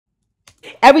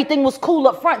Everything was cool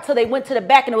up front till they went to the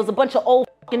back and there was a bunch of old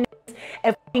fucking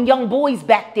and fucking young boys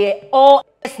back there, all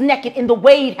ass naked in the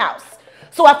Wade house.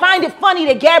 So I find it funny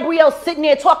that Gabrielle's sitting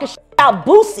there talking shit about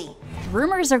Boosie.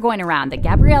 Rumors are going around that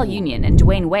Gabrielle Union and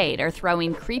Dwyane Wade are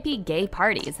throwing creepy gay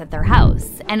parties at their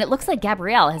house, and it looks like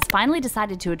Gabrielle has finally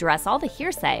decided to address all the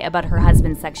hearsay about her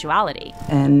husband's sexuality.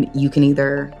 And you can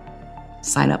either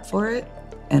sign up for it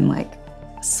and like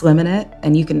swim in it,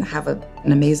 and you can have an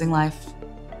amazing life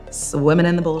swimming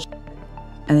in the bullshit,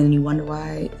 and then you wonder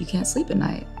why you can't sleep at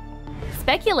night.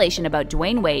 Speculation about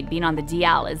Dwyane Wade being on the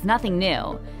DL is nothing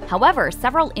new. However,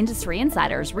 several industry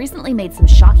insiders recently made some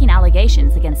shocking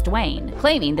allegations against Dwyane,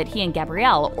 claiming that he and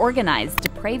Gabrielle organized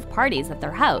depraved parties at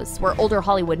their house where older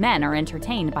Hollywood men are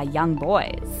entertained by young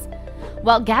boys.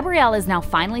 Well, Gabrielle is now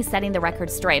finally setting the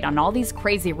record straight on all these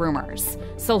crazy rumors.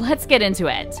 So let's get into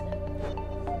it.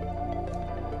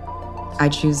 I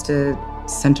choose to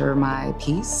center my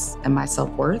peace and my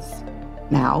self-worth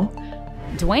now.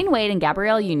 Dwyane Wade and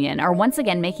Gabrielle Union are once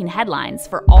again making headlines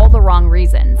for all the wrong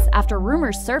reasons after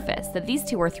rumors surfaced that these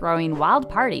two are throwing wild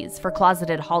parties for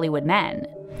closeted Hollywood men.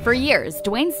 For years,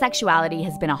 Dwyane's sexuality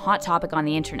has been a hot topic on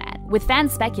the internet, with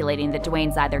fans speculating that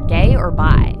Dwyane's either gay or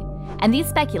bi. And these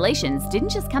speculations didn't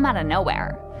just come out of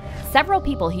nowhere. Several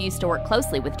people who used to work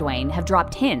closely with Dwyane have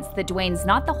dropped hints that Dwyane's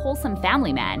not the wholesome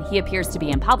family man he appears to be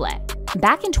in public.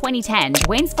 Back in 2010,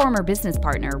 Dwyane's former business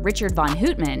partner, Richard Von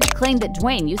Hootman, claimed that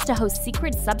Dwyane used to host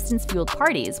secret substance-fueled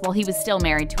parties while he was still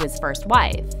married to his first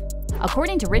wife.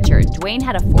 According to Richard, Dwyane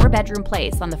had a 4-bedroom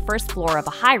place on the first floor of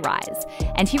a high-rise,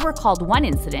 and he recalled one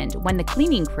incident when the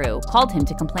cleaning crew called him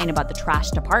to complain about the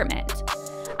trashed apartment.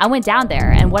 "I went down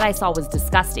there and what I saw was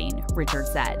disgusting," Richard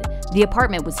said. "The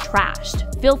apartment was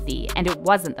trashed, filthy, and it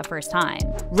wasn't the first time."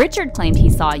 Richard claimed he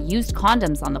saw used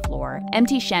condoms on the floor,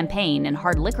 empty champagne and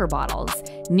hard liquor bottles,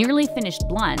 nearly finished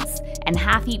blunts, and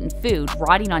half-eaten food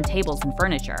rotting on tables and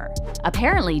furniture.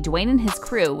 Apparently, Dwyane and his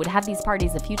crew would have these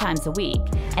parties a few times a week,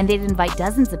 and they'd invite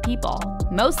dozens of people,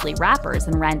 mostly rappers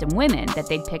and random women that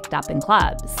they'd picked up in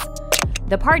clubs.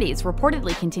 The parties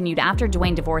reportedly continued after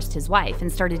Dwyane divorced his wife and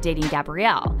started dating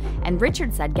Gabrielle, and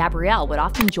Richard said Gabrielle would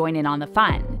often join in on the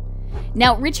fun.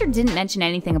 Now, Richard didn't mention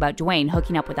anything about Dwyane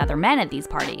hooking up with other men at these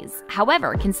parties.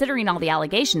 However, considering all the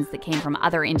allegations that came from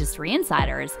other industry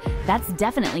insiders, that's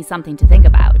definitely something to think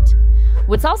about.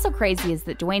 What's also crazy is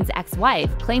that Dwyane's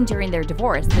ex-wife claimed during their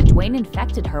divorce that Dwyane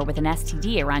infected her with an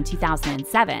STD around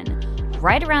 2007,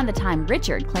 right around the time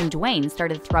Richard claimed Dwyane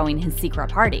started throwing his secret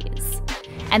parties.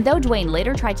 And though Dwyane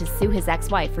later tried to sue his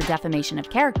ex-wife for defamation of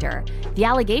character, the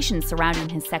allegations surrounding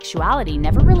his sexuality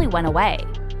never really went away.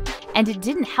 And it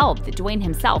didn't help that Dwyane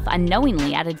himself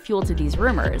unknowingly added fuel to these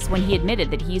rumors when he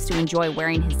admitted that he used to enjoy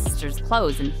wearing his sister's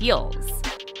clothes and heels.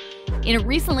 In a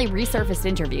recently resurfaced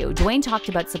interview, Dwyane talked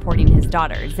about supporting his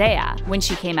daughter, Zaya, when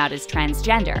she came out as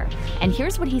transgender. And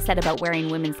here's what he said about wearing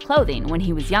women's clothing when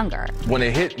he was younger. When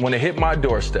it hit my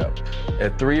doorstep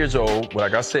at 3 years old,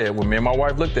 like I said, when me and my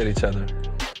wife looked at each other,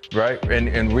 right?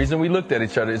 And the reason we looked at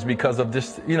each other is because of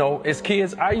this, you know, as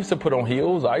kids, I used to put on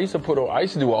heels. I used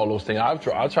to do all those things. I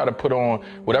try to put on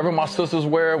whatever my sisters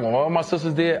wear. When all my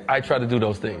sisters did, I try to do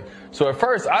those things. So at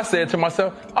first I said to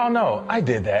myself, oh no, I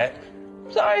did that.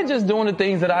 So I ain't just doing the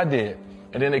things that I did.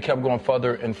 And then it kept going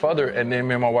further and further. And then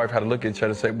me and my wife had to look at each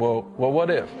other and say, well, what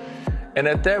if? And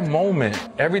at that moment,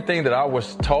 everything that I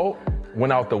was taught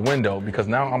went out the window because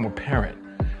now I'm a parent.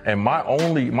 And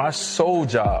my sole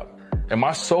job and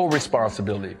my sole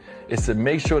responsibility is to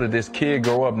make sure that this kid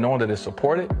grow up knowing that it's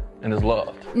supported and is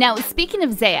loved. Now, speaking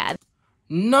of Zaya.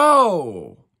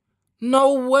 No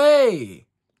way.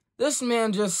 This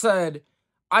man just said,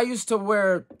 I used to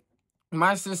wear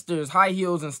my sister's high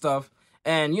heels and stuff.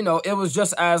 And, you know, it was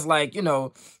just as like, you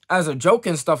know, as a joke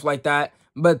and stuff like that.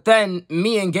 But then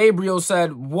me and Gabriel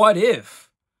said, what if?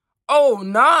 Oh,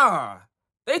 nah.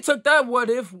 They took that what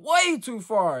if way too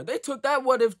far. They took that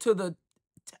what if to the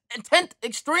 10th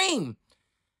extreme.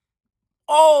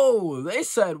 Oh, they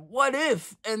said, what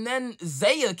if? And then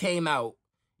Zaya came out.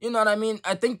 You know what I mean?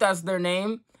 I think that's their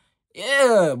name.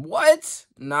 Yeah, what?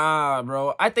 Nah,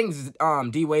 bro. I think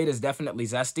D Wade is definitely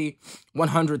zesty.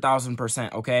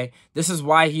 100,000%, okay? This is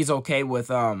why he's okay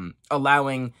with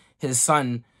allowing his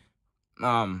son,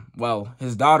 well,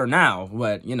 his daughter now,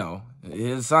 but, you know,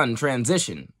 his son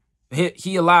transition.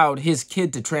 He allowed his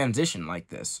kid to transition like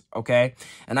this, okay?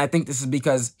 And I think this is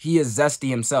because he is zesty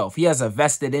himself. He has a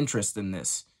vested interest in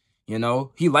this, you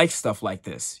know? He likes stuff like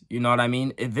this, you know what I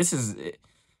mean?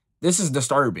 This is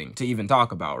disturbing to even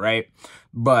talk about, right?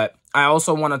 But I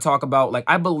also want to talk about, like,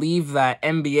 I believe that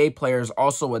NBA players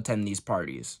also attend these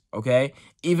parties, okay?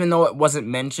 Even though it wasn't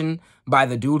mentioned by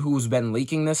the dude who's been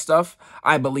leaking this stuff,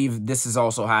 I believe this is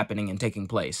also happening and taking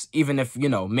place. Even if, you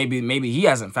know, maybe he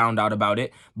hasn't found out about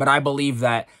it, but I believe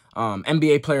that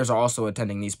NBA players are also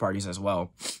attending these parties as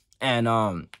well.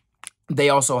 And they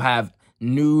also have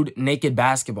naked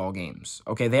basketball games,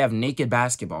 okay? They have naked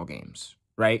basketball games,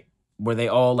 right? Where they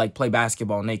all, like, play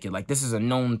basketball naked. Like, this is a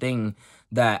known thing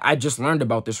that I just learned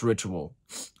about, this ritual,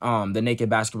 the naked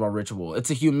basketball ritual. It's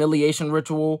a humiliation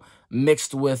ritual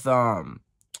mixed with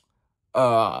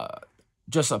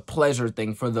just a pleasure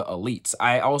thing for the elites.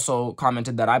 I also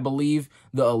commented that I believe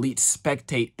the elites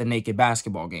spectate the naked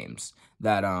basketball games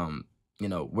that you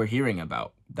know, we're hearing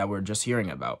about, that we're just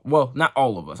hearing about. Well, not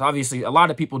all of us. Obviously, a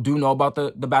lot of people do know about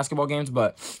the basketball games,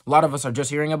 but a lot of us are just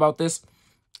hearing about this.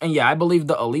 And yeah, I believe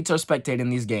the elites are spectating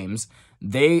these games.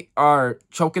 They are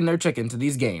choking their chicken to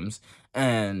these games.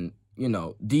 And, you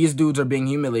know, these dudes are being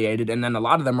humiliated. And then a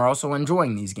lot of them are also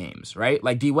enjoying these games, right?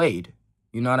 Like D-Wade.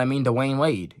 You know what I mean? Dwyane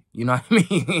Wade. You know what I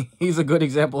mean? He's a good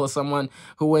example of someone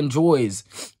who enjoys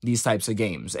these types of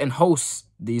games and hosts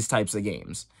these types of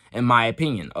games, in my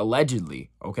opinion, allegedly,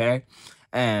 okay?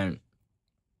 And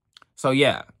so,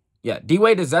 yeah. Yeah,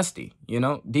 D-Wade is zesty, you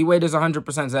know? D-Wade is 100%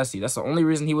 zesty. That's the only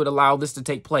reason he would allow this to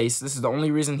take place. This is the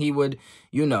only reason he would,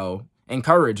 you know,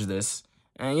 encourage this.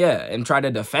 And yeah, and try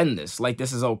to defend this like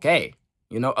this is okay.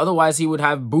 You know, otherwise he would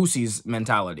have Boosie's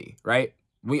mentality, right?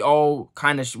 We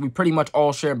pretty much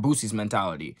all share Boosie's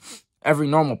mentality. Every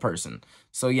normal person.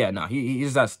 So yeah, no,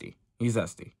 he's zesty. He's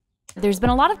zesty. There's been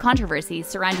a lot of controversy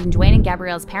surrounding Dwyane and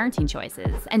Gabrielle's parenting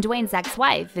choices, and Dwyane's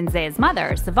ex-wife and Zaya's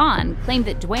mother, Savon, claimed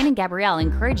that Dwyane and Gabrielle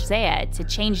encouraged Zaya to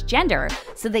change gender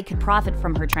so they could profit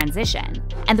from her transition.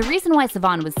 And the reason why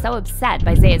Savon was so upset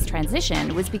by Zaya's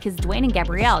transition was because Dwyane and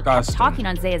Gabrielle kept talking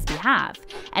on Zaya's behalf,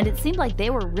 and it seemed like they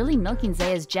were really milking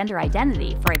Zaya's gender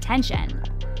identity for attention.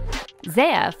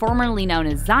 Zaya, formerly known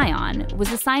as Zion,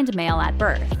 was assigned male at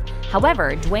birth.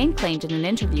 However, Dwyane claimed in an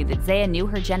interview that Zaya knew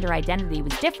her gender identity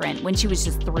was different when she was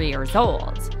just 3 years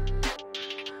old.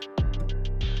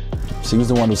 She was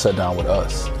the one who sat down with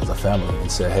us as a family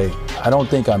and said, hey, I don't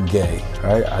think I'm gay,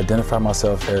 right? I identify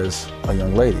myself as a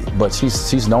young lady, but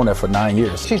she's known that for 9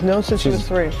 years. She's known since she was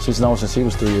 3. She's known since she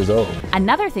was 3 years old.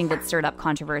 Another thing that stirred up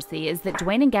controversy is that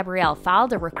Dwyane and Gabrielle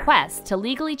filed a request to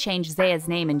legally change Zaya's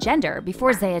name and gender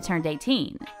before Zaya turned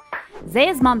 18.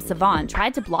 Zaya's mom, Savon,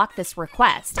 tried to block this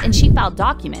request, and she filed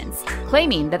documents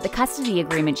claiming that the custody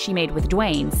agreement she made with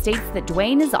Dwyane states that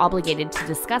Dwyane is obligated to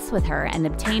discuss with her and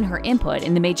obtain her input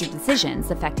in the major decisions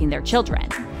affecting their children.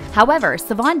 However,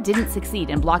 Savon didn't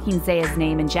succeed in blocking Zaya's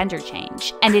name and gender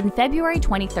change, and in February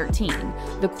 2013,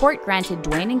 the court granted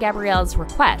Dwyane and Gabrielle's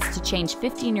request to change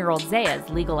 15-year-old Zaya's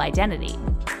legal identity.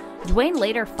 Dwyane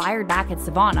later fired back at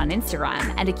Savon on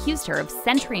Instagram and accused her of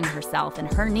centering herself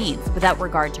and her needs without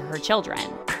regard to her children.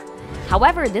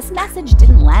 However, this message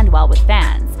didn't land well with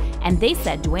fans, and they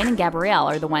said Dwyane and Gabrielle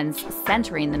are the ones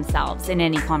centering themselves in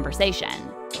any conversation.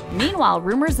 Meanwhile,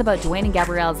 rumors about Dwyane and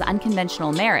Gabrielle's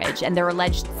unconventional marriage and their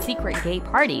alleged secret gay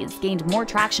parties gained more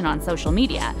traction on social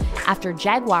media after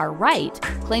Jaguar Wright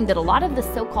claimed that a lot of the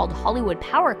so-called Hollywood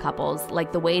power couples,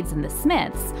 like the Wades and the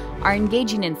Smiths, are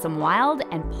engaging in some wild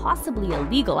and possibly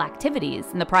illegal activities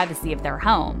in the privacy of their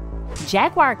home.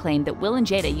 Jaguar claimed that Will and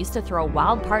Jada used to throw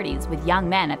wild parties with young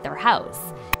men at their house.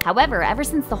 However, ever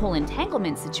since the whole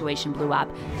entanglement situation blew up,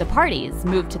 the parties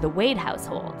moved to the Wade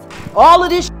household. All of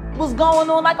this was going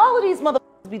on, like all of these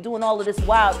motherfuckers be doing all of this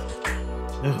wild.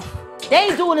 They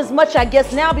ain't doing as much, I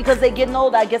guess, now because they getting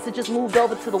older. I guess it just moved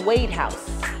over to the Wade house.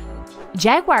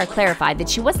 Jaguar clarified that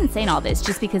she wasn't saying all this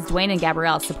just because Dwyane and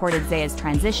Gabrielle supported Zaya's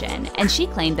transition, and she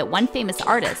claimed that one famous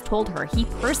artist told her he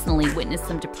personally witnessed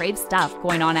some depraved stuff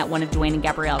going on at one of Dwyane and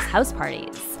Gabrielle's house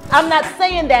parties. I'm not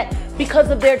saying that because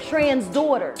of their trans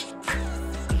daughter.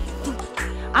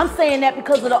 I'm saying that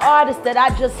because of the artist that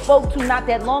I just spoke to not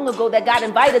that long ago that got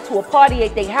invited to a party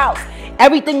at their house.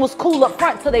 Everything was cool up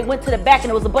front till they went to the back and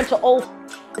there was a bunch of old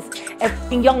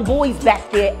and young boys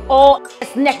back there, all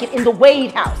naked in the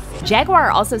Wade house. Jaguar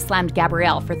also slammed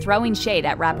Gabrielle for throwing shade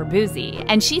at rapper Boosie,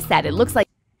 and she said it looks like...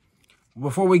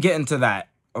 Before we get into that,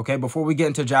 okay, before we get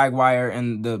into Jaguar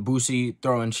and the Boosie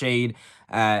throwing shade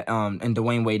at and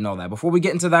Dwyane Wade and all that, before we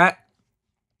get into that,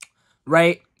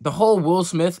 right, the whole Will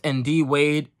Smith and D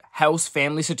Wade house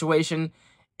family situation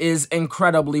is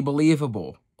incredibly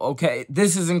believable. Okay,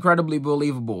 this is incredibly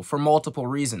believable for multiple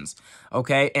reasons.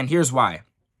 Okay, and here's why.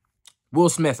 Will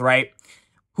Smith, right?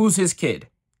 Who's his kid?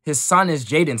 His son is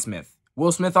Jaden Smith.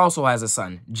 Will Smith also has a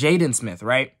son, Jaden Smith,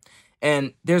 right?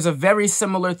 And there's a very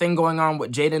similar thing going on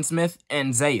with Jaden Smith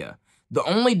and Zaya. The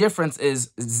only difference is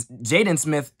Jaden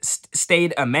Smith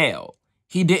stayed a male.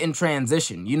 He didn't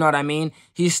transition. You know what I mean?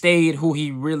 He stayed who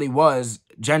he really was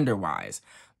gender-wise.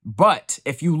 But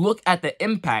if you look at the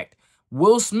impact,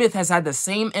 Will Smith has had the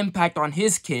same impact on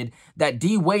his kid that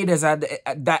D Wade has had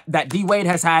that D Wade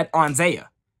has had on Zaya.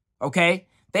 Okay?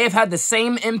 They have had the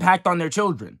same impact on their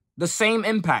children. The same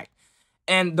impact.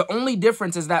 And the only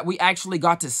difference is that we actually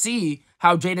got to see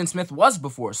how Jaden Smith was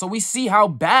before. So we see how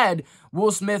bad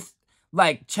Will Smith,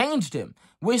 like, changed him.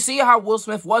 We see how Will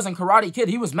Smith was in Karate Kid.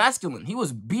 He was masculine. He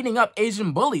was beating up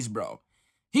Asian bullies, bro.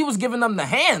 He was giving them the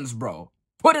hands, bro.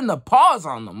 Putting the paws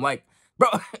on them. Like, bro,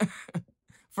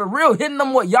 for real, hitting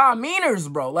them with ya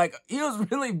meaners, bro. Like, he was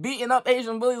really beating up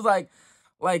Asian bullies, like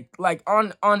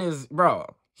on his,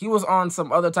 bro. He was on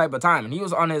some other type of timing. He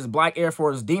was on his Black Air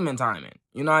Force demon timing.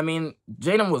 You know what I mean?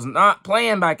 Jaden was not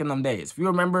playing back in them days. If you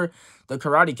remember the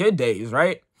Karate Kid days,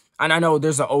 right? And I know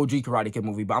there's an OG Karate Kid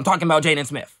movie, but I'm talking about Jaden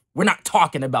Smith. We're not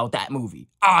talking about that movie,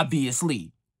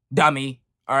 obviously, dummy.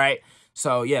 All right.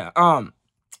 So yeah.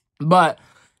 But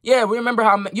yeah, you remember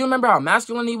how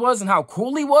masculine he was and how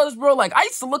cool he was, bro. Like, I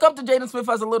used to look up to Jaden Smith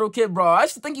as a little kid, bro. I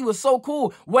used to think he was so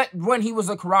cool when he was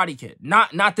a Karate Kid.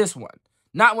 Not this one.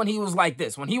 Not when he was like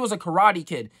this. When he was a Karate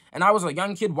Kid and I was a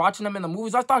young kid watching him in the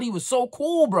movies, I thought he was so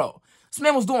cool, bro. This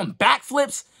man was doing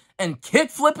backflips and kick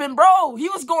flipping, bro. He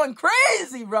was going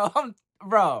crazy,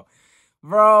 bro.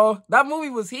 Bro, that movie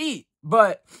was heat.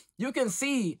 But you can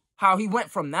see how he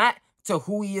went from that to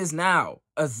who he is now.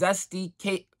 A zesty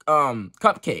cake,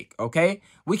 cupcake, okay?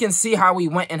 We can see how he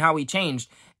went and how he changed.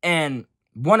 And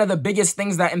one of the biggest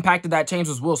things that impacted that change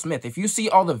was Will Smith. If you see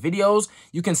all the videos,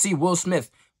 you can see Will Smith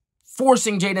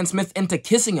forcing Jaden Smith into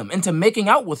kissing him, into making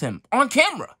out with him on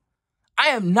camera. I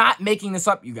am not making this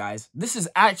up, you guys. This is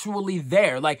actually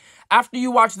there. Like, after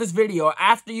you watch this video,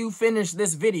 after you finish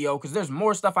this video, because there's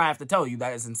more stuff I have to tell you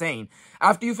that is insane.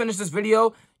 After you finish this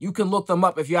video, you can look them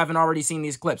up if you haven't already seen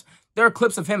these clips. There are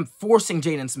clips of him forcing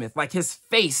Jaden Smith, like his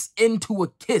face into a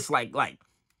kiss. Like,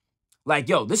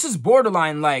 yo, this is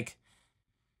borderline, like,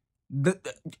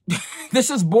 this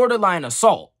is borderline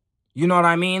assault. You know what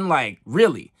I mean? Like,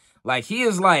 really. Like, he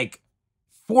is, like,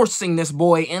 forcing this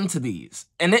boy into these.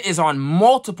 And it is on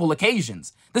multiple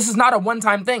occasions. This is not a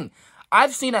one-time thing.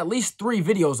 I've seen at least 3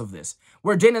 videos of this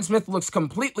where Jaden Smith looks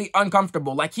completely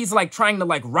uncomfortable. Like, he's, like, trying to,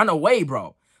 like, run away,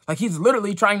 bro. Like, he's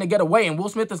literally trying to get away. And Will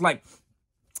Smith is like,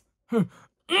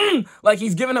 like,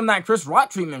 he's giving him that Chris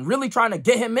Rock treatment, really trying to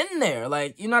get him in there.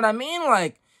 Like, you know what I mean?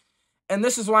 Like, and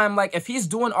this is why I'm like, if he's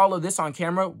doing all of this on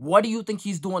camera, what do you think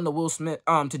he's doing to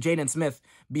to Jaden Smith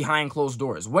behind closed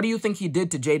doors? What do you think he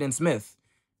did to Jaden Smith,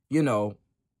 you know,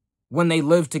 when they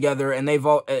lived together and they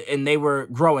were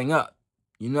growing up?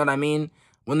 You know what I mean?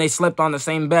 When they slept on the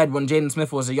same bed when Jaden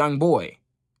Smith was a young boy,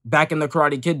 back in the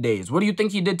Karate Kid days. What do you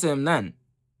think he did to him then?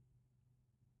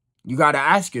 You got to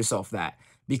ask yourself that,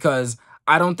 because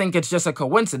I don't think it's just a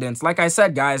coincidence. Like I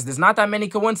said, guys, there's not that many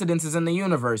coincidences in the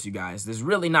universe, you guys. There's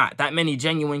really not that many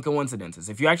genuine coincidences.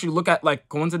 If you actually look at, like,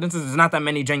 coincidences, there's not that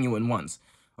many genuine ones,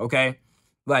 okay?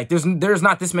 Like, there's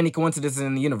not this many coincidences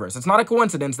in the universe. It's not a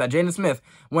coincidence that Jaden Smith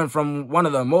went from one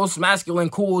of the most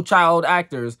masculine, cool child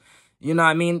actors, you know what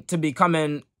I mean, to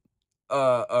becoming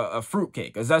a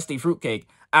fruitcake, a zesty fruitcake,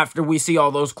 after we see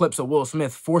all those clips of Will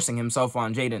Smith forcing himself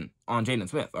on Jaden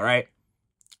Smith, all right?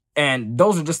 And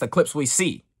those are just the clips we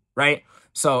see, right?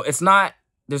 So there's not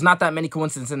that many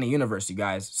coincidences in the universe, you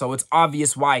guys. So it's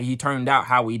obvious why he turned out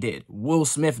how he did. Will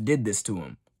Smith did this to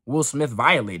him. Will Smith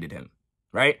violated him,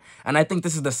 right? And I think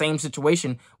this is the same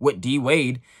situation with D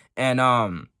Wade and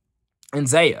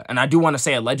Zaya. And I do want to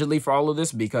say allegedly for all of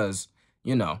this because,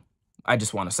 you know, I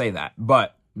just want to say that.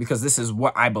 But because this is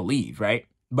what I believe, right?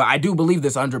 But I do believe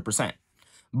this 100%.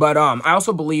 But I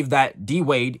also believe that D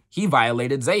Wade, he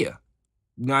violated Zaya.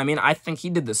 You know what I mean? I think he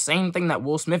did the same thing that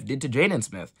Will Smith did to Jaden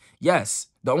Smith. Yes,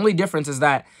 the only difference is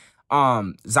that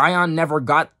Zion never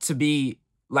got to be,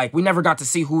 like, we never got to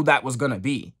see who that was going to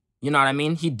be. You know what I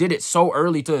mean? He did it so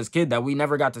early to his kid that we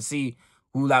never got to see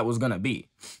who that was going to be.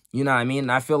 You know what I mean?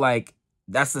 And I feel like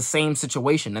that's the same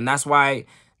situation. And that's why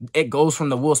it goes from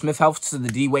the Will Smith house to the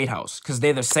D Wade house, because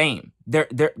they're the same.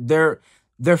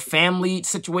 Their family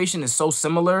situation is so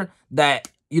similar that,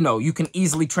 you know, you can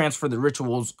easily transfer the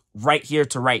rituals right here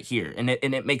to right here, and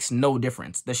it makes no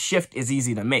difference. The shift is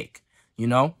easy to make, you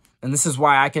know? And this is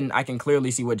why I can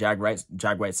clearly see what Jag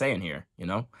White's saying here, you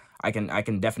know? I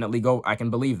can definitely I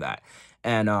can believe that.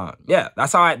 And yeah,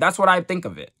 that's what I think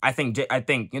of it. I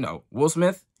think, you know, Will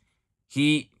Smith,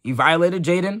 he violated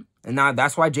Jaden, and now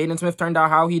that's why Jaden Smith turned out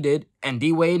how he did, and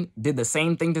D Wade did the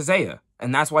same thing to Zaya.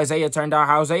 And that's why Zaya turned out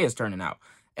how Zaya's turning out.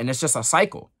 And it's just a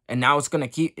cycle. And now it's gonna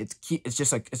it's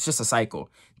just a cycle.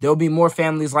 There'll be more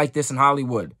families like this in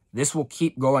Hollywood. This will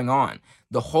keep going on.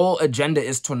 The whole agenda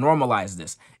is to normalize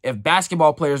this. If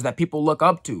basketball players that people look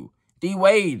up to, D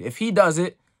Wade, if he does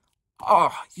it,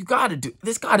 oh,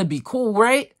 this gotta be cool,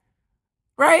 right?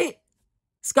 Right?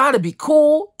 It's gotta be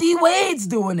cool. D Wade's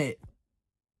doing it.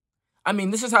 I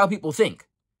mean, this is how people think.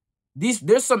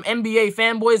 There's some NBA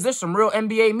fanboys. There's some real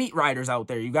NBA meat riders out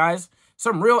there, you guys.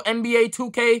 Some real NBA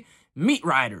 2K meat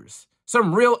riders.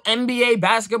 Some real NBA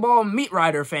basketball meat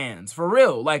rider fans. For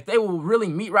real. Like, they will really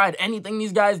meat ride anything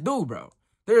these guys do, bro.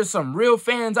 There's some real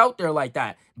fans out there like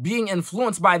that being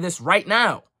influenced by this right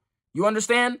now. You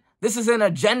understand? This is an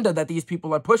agenda that these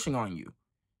people are pushing on you.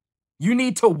 You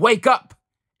need to wake up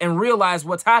and realize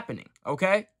what's happening,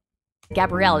 okay?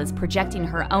 Gabrielle is projecting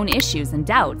her own issues and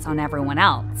doubts on everyone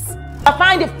else. I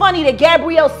find it funny that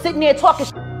Gabrielle's sitting there talking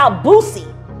shit about Boosie.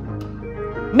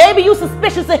 Maybe you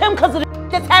suspicious of him because of the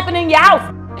shit that's happening in your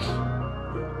house.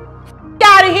 Get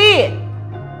out of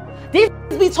here. These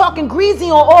be talking greasy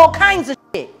on all kinds of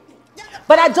shit.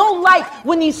 But I don't like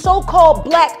when these so-called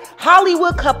black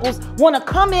Hollywood couples want to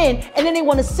come in and then they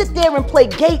want to sit there and play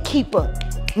gatekeeper.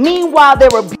 Meanwhile,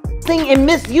 they're abusing and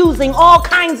misusing all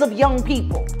kinds of young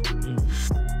people.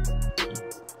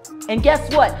 And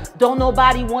guess what? Don't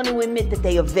nobody want to admit that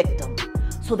they a victim.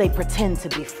 So they pretend to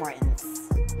be friends.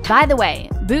 By the way,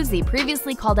 Boosie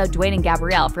previously called out Dwyane and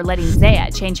Gabrielle for letting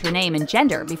Zaya change her name and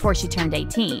gender before she turned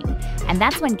 18. And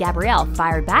that's when Gabrielle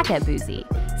fired back at Boosie,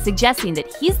 suggesting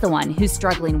that he's the one who's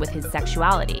struggling with his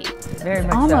sexuality. Very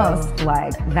much almost so.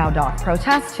 Like thou dost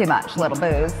protest too much, little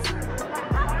Booze.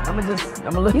 I'm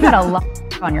gonna look. You got a lot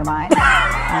on your mind.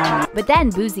 But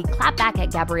then Boosie clapped back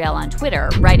at Gabrielle on Twitter,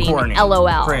 writing, Corny.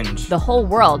 LOL, Cringe. The whole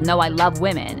world know I love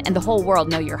women, and the whole world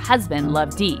know your husband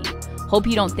love D. Hope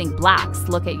you don't think blacks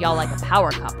look at y'all like a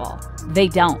power couple. They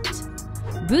don't.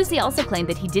 Boosie also claimed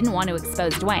that he didn't want to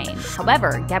expose Dwyane.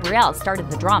 However, Gabrielle started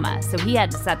the drama, so he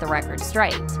had to set the record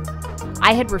straight.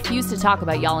 I had refused to talk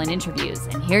about y'all in interviews,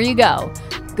 and here you go.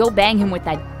 Go bang him with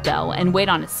that though, and wait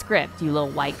on a script, you little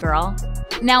white girl.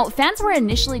 Now, fans were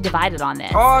initially divided on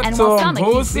this, and while some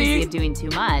accused Boosie of doing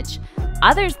too much,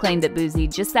 others claimed that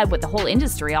Boosie just said what the whole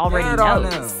industry already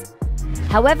knows.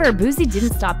 However, Boosie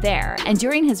didn't stop there, and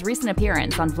during his recent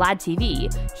appearance on Vlad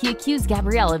TV, he accused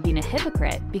Gabrielle of being a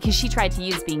hypocrite because she tried to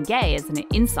use being gay as an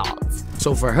insult.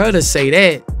 So for her to say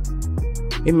that,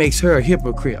 it makes her a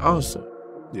hypocrite also.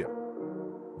 Yeah.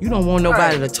 You don't want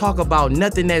nobody to talk about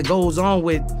nothing that goes on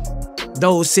with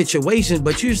those situations,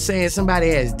 but you're saying somebody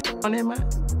has on their mind.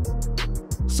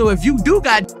 So if you do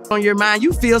got on your mind,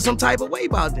 you feel some type of way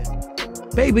about them.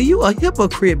 Baby, you a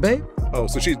hypocrite, babe. Oh,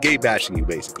 so she's gay bashing you,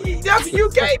 basically. You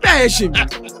gay bashing me.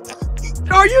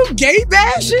 Are you gay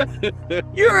bashing?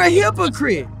 You're a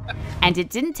hypocrite. And it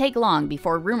didn't take long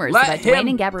before rumors Let about him Dwyane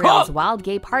and Gabrielle's cook. wild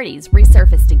gay parties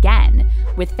resurfaced again,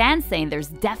 with fans saying there's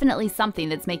definitely something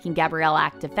that's making Gabrielle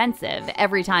act defensive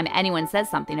every time anyone says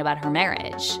something about her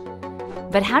marriage.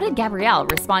 But how did Gabrielle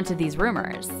respond to these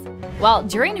rumors? Well,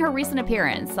 during her recent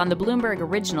appearance on the Bloomberg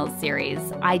Originals series,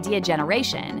 Idea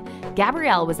Generation,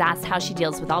 Gabrielle was asked how she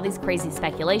deals with all these crazy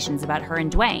speculations about her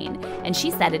and Dwyane, and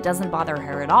she said it doesn't bother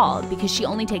her at all because she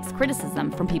only takes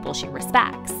criticism from people she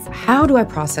respects. How do I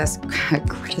process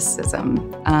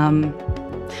criticism?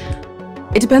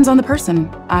 It depends on the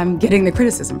person I'm getting the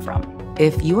criticism from.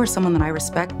 If you are someone that I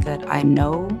respect, that I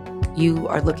know you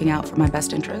are looking out for my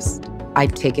best interest, I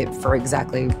take it for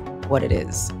exactly what it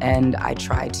is, and I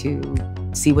try to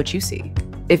see what you see.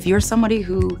 If you're somebody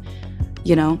who,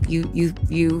 you know,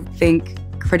 you think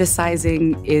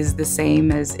criticizing is the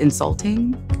same as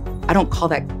insulting, I don't call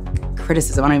that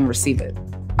criticism. I don't even receive it.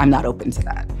 I'm not open to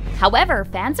that. However,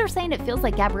 fans are saying it feels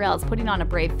like Gabrielle is putting on a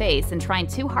brave face and trying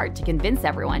too hard to convince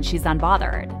everyone she's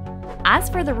unbothered.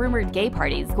 As for the rumored gay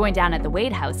parties going down at the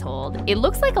Wade household, it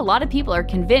looks like a lot of people are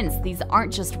convinced these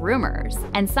aren't just rumors,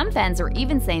 and some fans are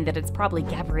even saying that it's probably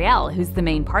Gabrielle who's the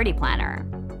main party planner.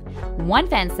 One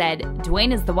fan said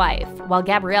Dwyane is the wife, while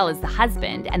Gabrielle is the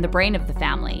husband and the brain of the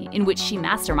family, in which she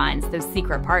masterminds those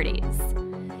secret parties.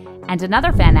 And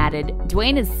another fan added,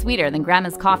 Dwyane is sweeter than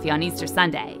Grandma's coffee on Easter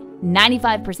Sunday.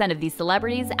 95% of these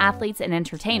celebrities, athletes, and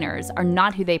entertainers are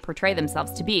not who they portray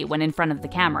themselves to be when in front of the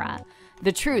camera.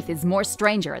 The truth is more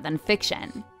stranger than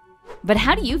fiction. But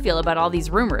how do you feel about all these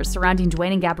rumors surrounding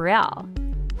Dwyane and Gabrielle?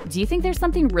 Do you think there's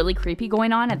something really creepy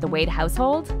going on at the Wade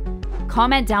household?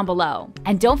 Comment down below,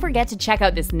 and don't forget to check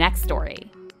out this next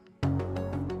story.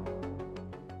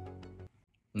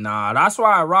 Nah, that's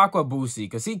why I rock with Boosie,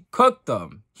 because he cooked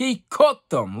them. He cooked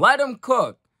them. Let him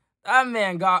cook. That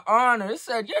man got on her. It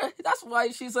said, yeah, that's why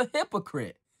she's a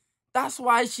hypocrite. That's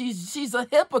why she's a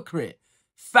hypocrite.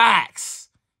 Facts.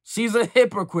 She's a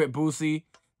hypocrite, Boosie.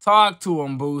 Talk to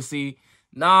him, Boosie.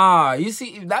 Nah, you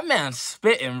see, that man's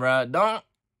spitting, bro. Don't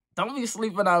be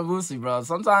sleeping on Boosie, bro.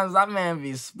 Sometimes that man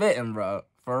be spitting, bro.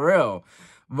 For real.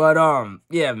 But,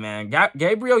 yeah, man.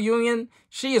 Gabrielle Union,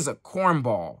 she is a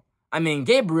cornball. I mean,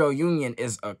 Gabrielle Union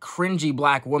is a cringy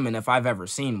black woman if I've ever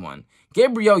seen one.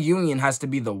 Gabrielle Union has to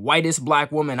be the whitest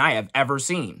black woman I have ever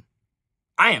seen.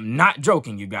 I am not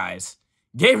joking, you guys.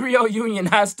 Gabrielle Union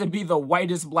has to be the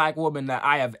whitest black woman that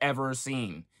I have ever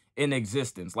seen in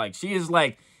existence. Like, she is,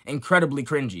 like, incredibly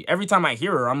cringy. Every time I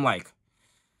hear her, I'm like,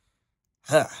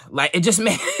 huh. Like, it just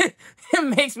it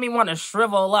makes me want to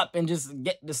shrivel up and just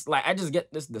get this, like, I just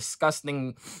get this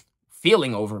disgusting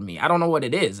feeling over me. I don't know what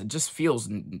it is. It just feels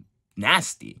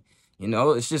nasty. You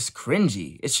know, it's just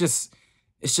cringy. It's just,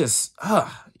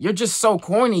 you're just so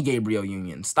corny, Gabrielle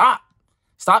Union. Stop.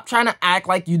 Stop trying to act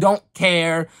like you don't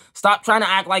care. Stop trying to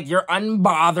act like you're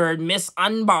unbothered, Miss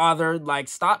Unbothered. Like,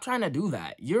 stop trying to do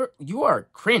that. You are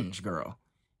cringe, girl.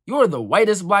 You are the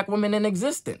whitest black woman in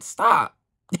existence. Stop.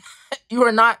 You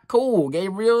are not cool,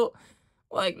 Gabrielle.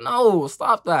 Like, no,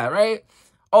 stop that, right?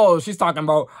 Oh, she's talking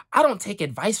about, I don't take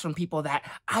advice from people that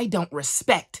I don't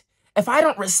respect. If I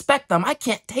don't respect them, I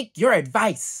can't take your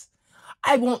advice.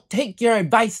 I won't take your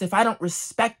advice if I don't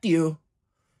respect you.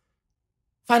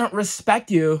 If I don't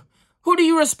respect you, who do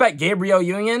you respect, Gabrielle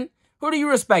Union? Who do you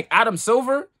respect, Adam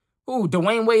Silver? Who,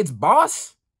 Dwyane Wade's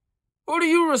boss? Who do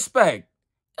you respect?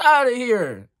 Get out of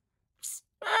here.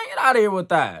 Man, get out of here with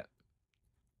that.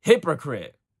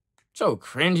 Hypocrite. Cho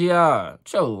cringy,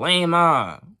 cho lame,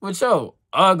 with your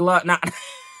ugly. Nah,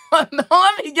 don't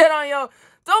let me get on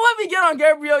don't let me get on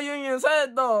Gabrielle Union's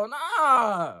head though.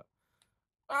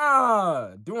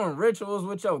 Nah, doing rituals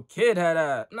with your kid head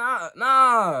at. Nah.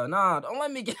 Don't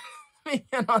let me get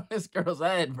on this girl's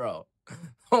head, bro.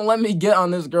 Don't let me get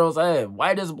on this girl's head.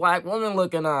 Whitest black woman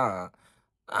looking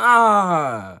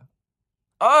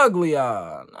Ugly,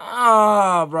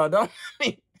 Nah, bro. Don't let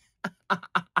me.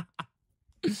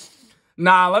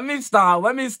 Nah, let me stop.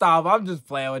 I'm just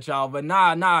playing with y'all. But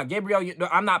nah, Gabrielle,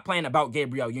 I'm not playing about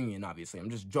Gabrielle Union, obviously. I'm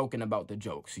just joking about the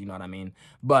jokes, you know what I mean?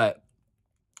 But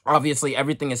obviously,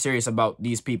 everything is serious about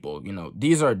these people. You know,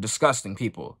 these are disgusting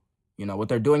people. You know, what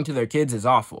they're doing to their kids is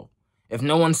awful. If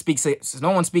no one speaks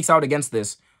out against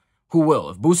this, who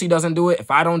will? If Boosie doesn't do it, if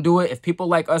I don't do it, if people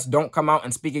like us don't come out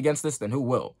and speak against this, then who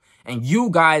will? And you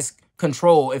guys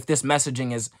control if this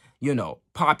messaging is, you know,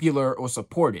 popular or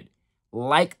supported.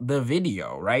 Like the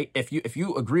video, right? If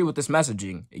you agree with this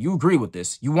messaging, you agree with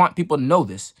this, you want people to know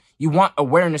this, you want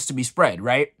awareness to be spread,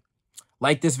 right?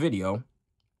 Like this video.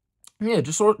 Yeah,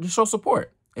 just show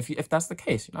support if that's the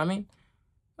case, you know what I mean?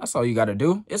 That's all you got to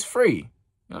do. It's free.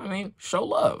 You know what I mean? Show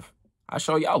love. I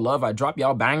show y'all love. I drop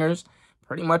y'all bangers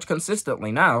pretty much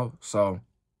consistently now. So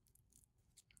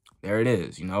there it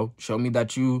is, you know? Show me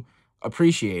that you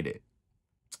appreciate it.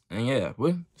 And yeah,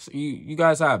 you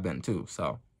guys have been too,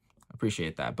 so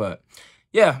appreciate that. But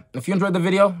yeah, if you enjoyed the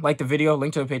video, like the video,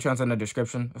 link to the Patreon's in the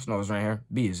description. This note's right here.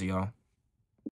 Be easy, y'all.